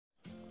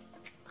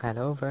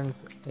Hello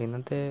friends,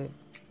 ഇന്നത്തെ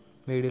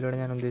വീഡിയോയിലൂടെ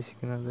ഞാൻ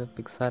ഉദ്ദേശിക്കുന്നത്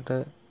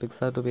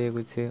പിക്സാർട്ട്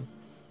ഉപയോഗിച്ച്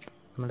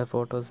നമ്മുടെ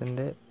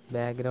ഫോട്ടോസിൻ്റെ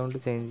ബാക്ക്ഗ്രൗണ്ട്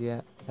ചേഞ്ച്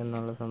ചെയ്യുക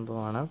എന്നുള്ള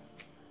സംഭവമാണ്.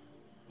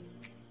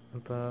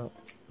 അപ്പോൾ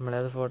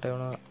നമ്മളേത്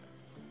ഫോട്ടോയാണോ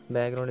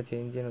ബാക്ക്ഗ്രൗണ്ട്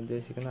ചേഞ്ച് ചെയ്യാൻ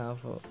ഉദ്ദേശിക്കുന്നത് ആ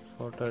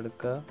ഫോട്ടോ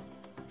എടുക്കുക,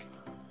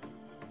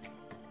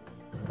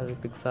 അത്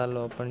പിക്സാർട്ടിൽ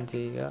ഓപ്പൺ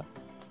ചെയ്യുക.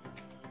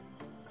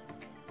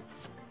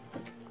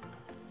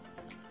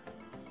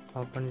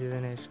 ഓപ്പൺ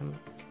ചെയ്തതിന് ശേഷം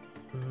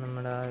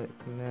നമ്മുടെ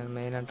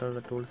മെയിനായിട്ടുള്ള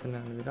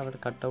ടൂൾസിനാണെങ്കിൽ അവിടെ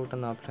കട്ടൗട്ട്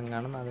എന്ന ഓപ്ഷൻ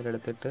കാണും.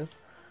 അതിലെടുത്തിട്ട്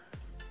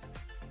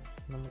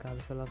നമുക്ക്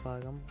ആവശ്യമുള്ള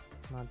ഭാഗം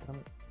മാത്രം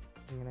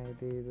ഇങ്ങനെ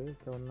ഇത് ചെയ്ത്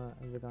ചുവന്ന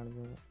ഇത്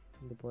കാണിക്കുന്ന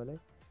ഇതുപോലെ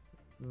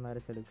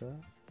വരച്ചെടുക്കുക.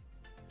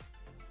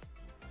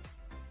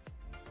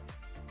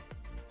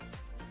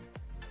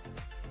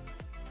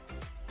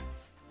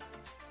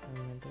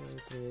 എന്നിട്ട്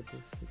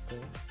ക്രിയേറ്റീവ്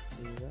സ്റ്റിക്കർ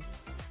ചെയ്യുക.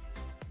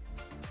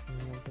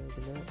 എന്നിട്ട്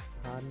ഇതിൽ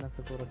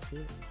ഹാർഡ്നെസ്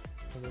കുറച്ച്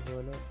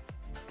അതുപോലെ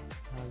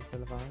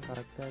ആവശ്യമുള്ള ഭാഗം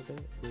കറക്റ്റായിട്ട്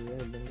ചെയ്യുക,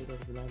 ഇല്ലെങ്കിൽ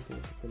ഒറിജിനാലിറ്റി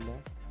കിട്ടത്തില്ല.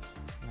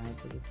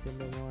 ഞാനിപ്പോൾ ജസ്റ്റ്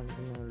എന്തെങ്കിലും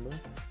കാണിക്കുന്നേ ഉള്ളൂ.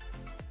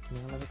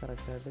 നിങ്ങളത്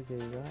കറക്റ്റായിട്ട്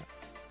ചെയ്യുക.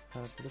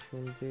 കറക്റ്റ്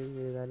സ്വിം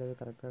ചെയ്താലേ അത്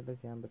കറക്റ്റായിട്ട്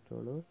ചെയ്യാൻ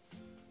പറ്റുള്ളൂ.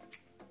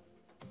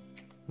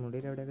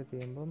 മുടിയിൽ എവിടെയൊക്കെ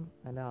ചെയ്യുമ്പം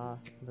അതിൻ്റെ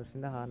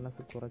ബ്രഷിൻ്റെ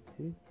ഹാർഡ്നെസ്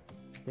കുറച്ച്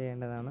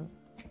ചെയ്യേണ്ടതാണ്.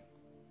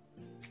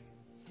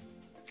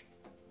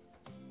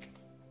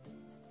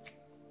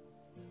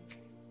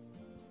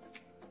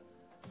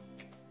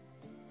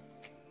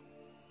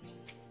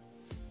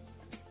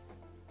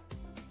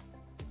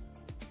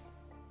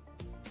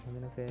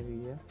 അതിനെ സേവ്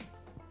ചെയ്യുക.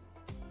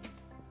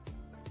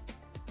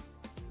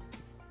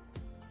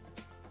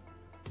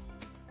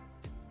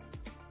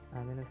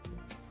 അതിനെ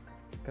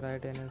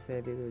സ്റ്റിക്കറായിട്ട് തന്നെ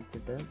സേവ് ചെയ്ത്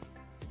വെച്ചിട്ട്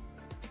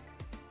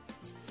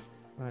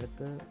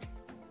അടുത്ത്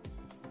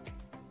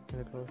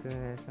ഇത് ക്ലോസ്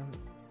ചെയ്തതിന് ശേഷം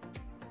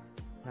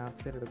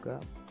സ്നാപ്ചാറ്റ് എടുക്കുക.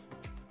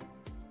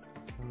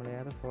 നമ്മൾ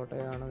ഏത്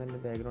ഫോട്ടോയാണോ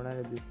അതിൻ്റെ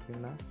ബാക്ക്ഗ്രൗണ്ടായി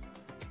ഉദ്ദേശിക്കുന്ന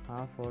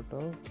ആ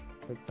ഫോട്ടോ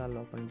പിക്സാർട്ടിൽ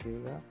ഓപ്പൺ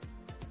ചെയ്യുക.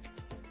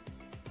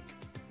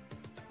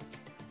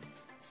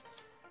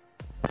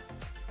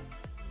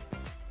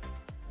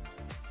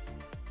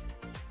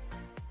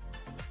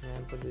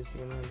 ഞാനിപ്പോൾ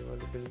ഉദ്ദേശിക്കുന്നത്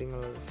ഇതുപോലെ ബിൽഡിംഗ്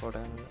ഉള്ള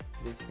ഫോട്ടോയാണ്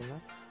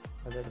ഉദ്ദേശിക്കുന്നത്.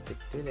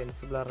 അതെടുത്തിട്ട്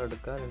ലെൻസ് ബ്ലർ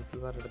എടുക്കുക. ലെൻസ്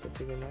ബ്ലർ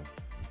എടുത്തിട്ട് പിന്നെ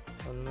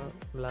ഒന്ന്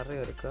ബ്ലർ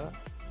ചെയ്തെടുക്കുക.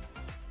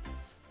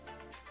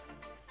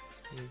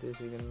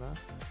 ഉദ്ദേശിക്കുന്ന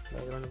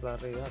ബാക്ക്ഗ്രൗണ്ട്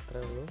ബ്ലർ ചെയ്യുക,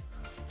 അത്രേ ഉള്ളൂ.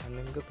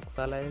 നിങ്ങൾക്ക്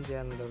പിക്സാർട്ടിലായാലും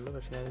ചെയ്യാവുന്നതേ ഉള്ളൂ,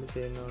 പക്ഷേ ഞാനിത്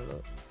ചെയ്യുന്നുള്ളൂ.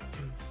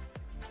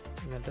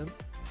 എന്നിട്ട്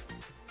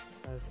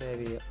അത്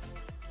സേവ് ചെയ്യുക.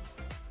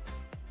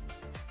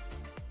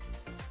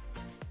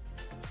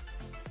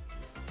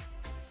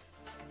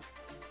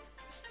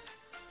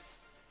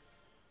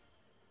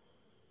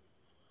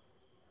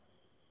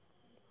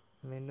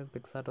 വീണ്ടും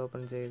പിക്സാർട്ട്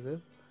ഓപ്പൺ ചെയ്ത്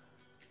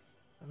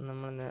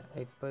നമ്മൾ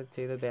ഇപ്പോൾ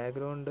ചെയ്ത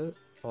ബാക്ക്ഗ്രൗണ്ട്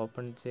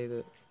ഓപ്പൺ ചെയ്ത്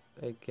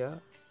വയ്ക്കുക.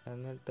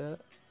 എന്നിട്ട്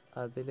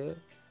അതിൽ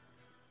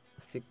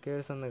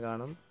സ്റ്റിക്കേഴ്സ് എന്ന്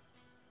കാണും.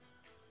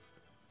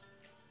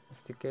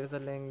 സ്റ്റിക്കേഴ്സ്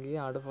അല്ലെങ്കിൽ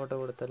ആഡ് ഫോട്ടോ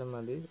കൊടുത്താലും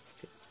മതി.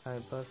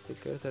 ഇപ്പോൾ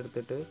സ്റ്റിക്കേഴ്സ്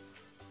എടുത്തിട്ട്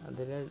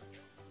അതിൽ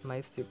മൈ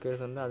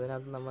സ്റ്റിക്കേഴ്സ് ഉണ്ട്.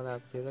 അതിനകത്ത് നമ്മൾ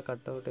ചെയ്ത്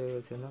കട്ടൗട്ട് ചെയ്ത്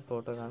വെച്ചിരുന്ന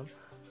ഫോട്ടോ കാണും.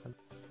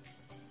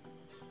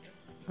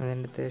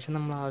 അതിൻ്റെ ശേഷം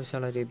നമ്മൾ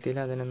ആവശ്യമുള്ള രീതിയിൽ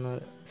അതിനൊന്ന്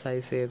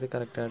സൈസ് ചെയ്ത്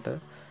കറക്റ്റായിട്ട്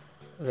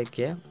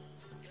വയ്ക്കുക.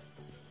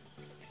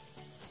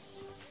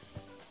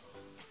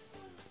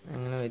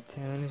 അങ്ങനെ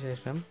വെച്ചതിന്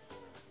ശേഷം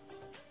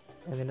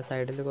ഇതിൻ്റെ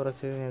സൈഡിൽ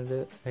കുറച്ച് ഇത്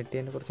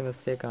വെട്ടിയതിൻ്റെ കുറച്ച്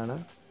മിസ്റ്റേക്കാണ്,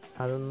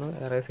 അതൊന്ന്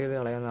എറേസ് ചെയ്ത്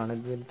കളയുന്നതാണ്.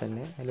 ഇതിൽ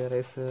തന്നെ അതിൽ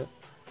എറേസ്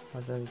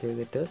ബട്ടൺ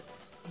ചെയ്തിട്ട്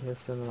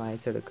ജസ്റ്റ് ഒന്ന്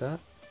വായിച്ചെടുക്കുക.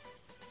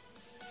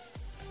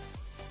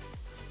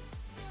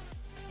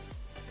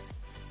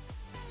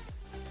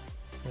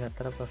 ഇത്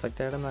അത്ര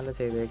പെർഫെക്റ്റായിട്ട് നല്ല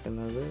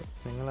ചെയ്തേക്കുന്നത്.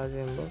 നിങ്ങളത്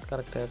ചെയ്യുമ്പോൾ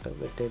കറക്റ്റായിട്ട്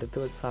വെട്ടിയെടുത്ത്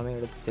വെച്ച് സമയം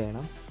എടുത്ത്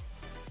ചെയ്യണം.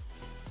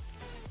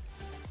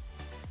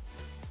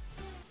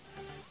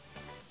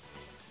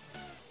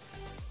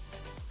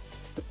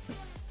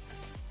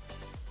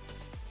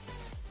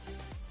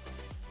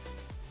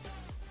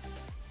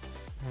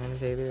 അങ്ങനെ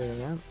ചെയ്ത്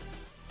കഴിഞ്ഞാൽ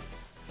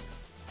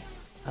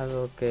അത്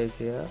ഓക്കെ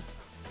ചെയ്യുക.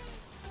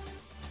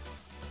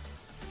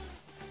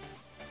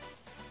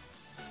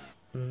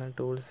 എന്നാൽ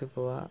ടൂൾസിൽ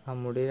പോവുക. ആ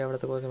മുടിയിൽ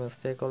അവിടുത്തെ കുറച്ച്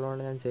മിസ്റ്റേക്ക്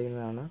ഉള്ളതുകൊണ്ട് ഞാൻ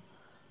ചെയ്യുന്നതാണ്.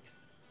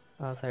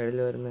 ആ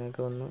സൈഡിൽ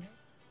വരുന്നതൊക്കെ ഒന്ന്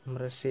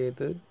ബ്രഷ്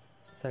ചെയ്ത്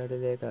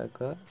സൈഡിലേക്ക്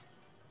ആക്കുക.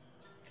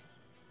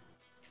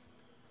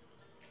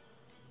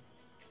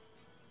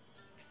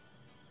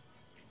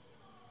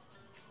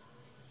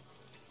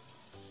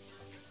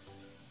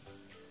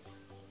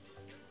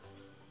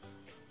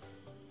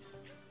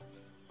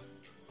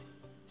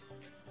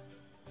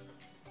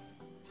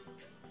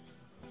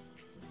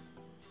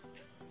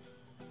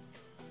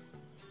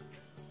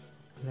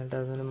 എന്നിട്ട്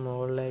അതിന്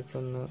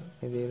മുകളിലേക്കൊന്ന്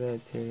ഇത് ചെയ്ത്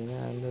വെച്ച് കഴിഞ്ഞാൽ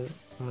അതിൻ്റെ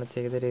നമ്മൾ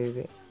ചെയ്ത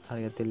രീതി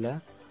അറിയത്തില്ല.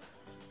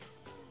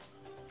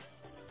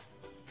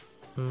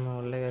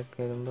 മുകളിലേക്കൊക്കെ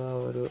വരുമ്പോൾ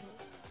ഒരു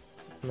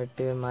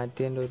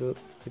മാറ്റിയതിൻ്റെ ഒരു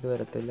ഇത്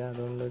വരത്തില്ല.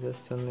 അതുകൊണ്ട്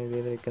ജസ്റ്റ് ഒന്ന് ഇത്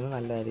ചെയ്ത് വെക്കുന്നത്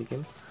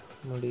നല്ലതായിരിക്കും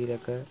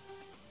മുടിയിലൊക്കെ.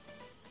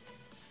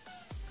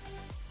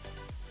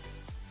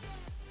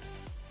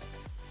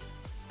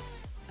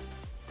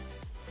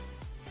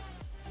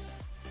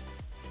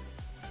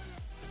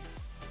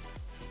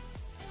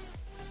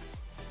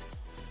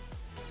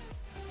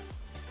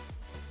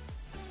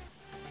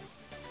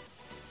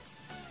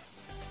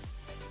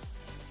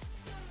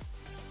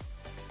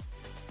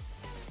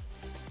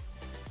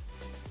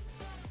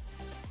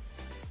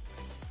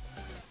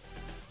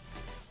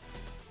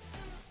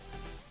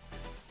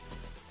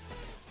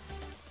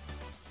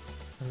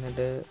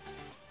 എന്നിട്ട്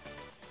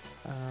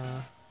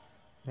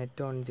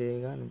നെറ്റ് ഓൺ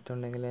ചെയ്യുക. നെറ്റ്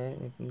ഉണ്ടെങ്കിലേ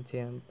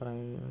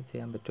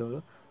ചെയ്യാൻ പറ്റുള്ളൂ.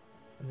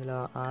 ഇതിൽ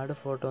ആഡ്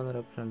ഫോട്ടോ എന്നൊരു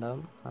ഓപ്ഷൻ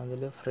ഉണ്ടാകും.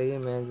 അതിൽ ഫ്രീ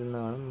ഇമേജ് എന്ന്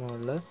കാണും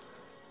മുകളിൽ,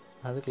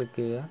 അത് ക്ലിക്ക്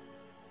ചെയ്യുക.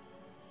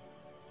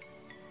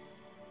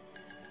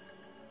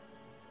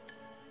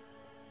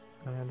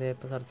 അതായത്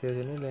ഇപ്പോൾ സെർച്ച്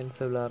ചെയ്തതിന്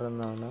ലെൻസ് ബ്ലർ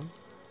എന്നാണ്.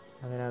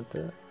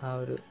 അതിനകത്ത് ആ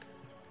ഒരു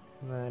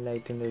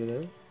ലൈറ്റിൻ്റെ ഒരു ഇത്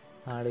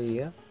ആഡ്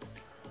ചെയ്യുക.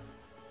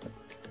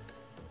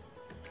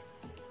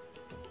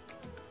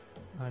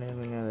 ആഡ്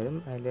ചെയ്യുമ്പോൾ ഇങ്ങനെ വരും.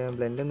 അതിൽ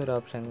ബ്ലെൻഡ് എന്നൊരു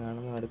ഓപ്ഷൻ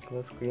കാണും.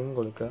 അടുത്ത് സ്ക്രീൻ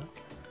കൊടുക്കുക.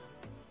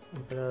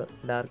 അപ്പോൾ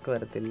ഡാർക്ക്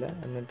വരത്തില്ല.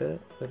 എന്നിട്ട്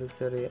ഒരു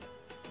ചെറിയ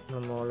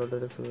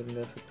മുകളിലോട്ടൊരു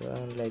സൂര്യൻ്റെ എഫക്റ്റ്,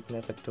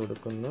 ലൈറ്റിൻ്റെ എഫക്റ്റ്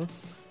കൊടുക്കുന്നു.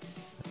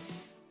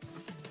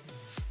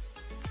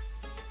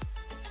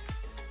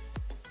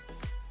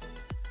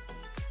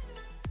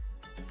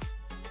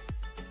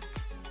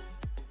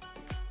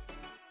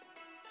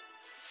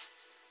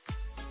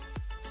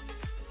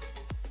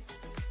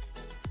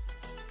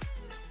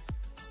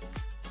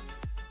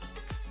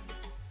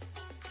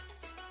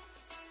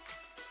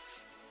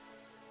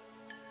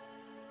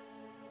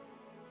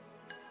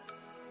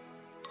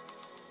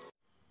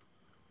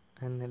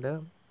 എന്നിട്ട്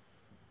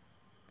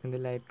ഇത്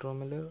ലൈറ്റ്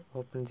റൂമിൽ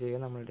ഓപ്പൺ ചെയ്യുക.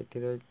 നമ്മൾ എഡിറ്റ്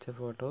ചെയ്ത് വെച്ച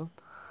ഫോട്ടോ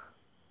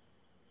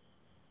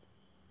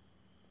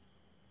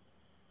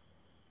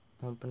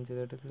ഓപ്പൺ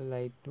ചെയ്തിട്ട് ഇതിൽ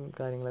ലൈറ്റും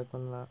കാര്യങ്ങളൊക്കെ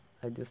ഒന്ന്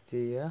അഡ്ജസ്റ്റ്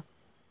ചെയ്യുക.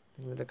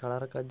 ഇതിൻ്റെ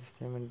കളറൊക്കെ അഡ്ജസ്റ്റ്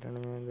ചെയ്യാൻ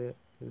വേണ്ടിയിട്ടാണ് ഞാനിത്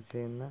യൂസ്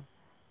ചെയ്യുന്നത്.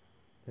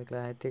 ഇത്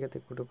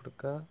ക്ലാരിറ്റിയൊക്കെ കൂട്ടി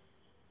കൊടുക്കുക.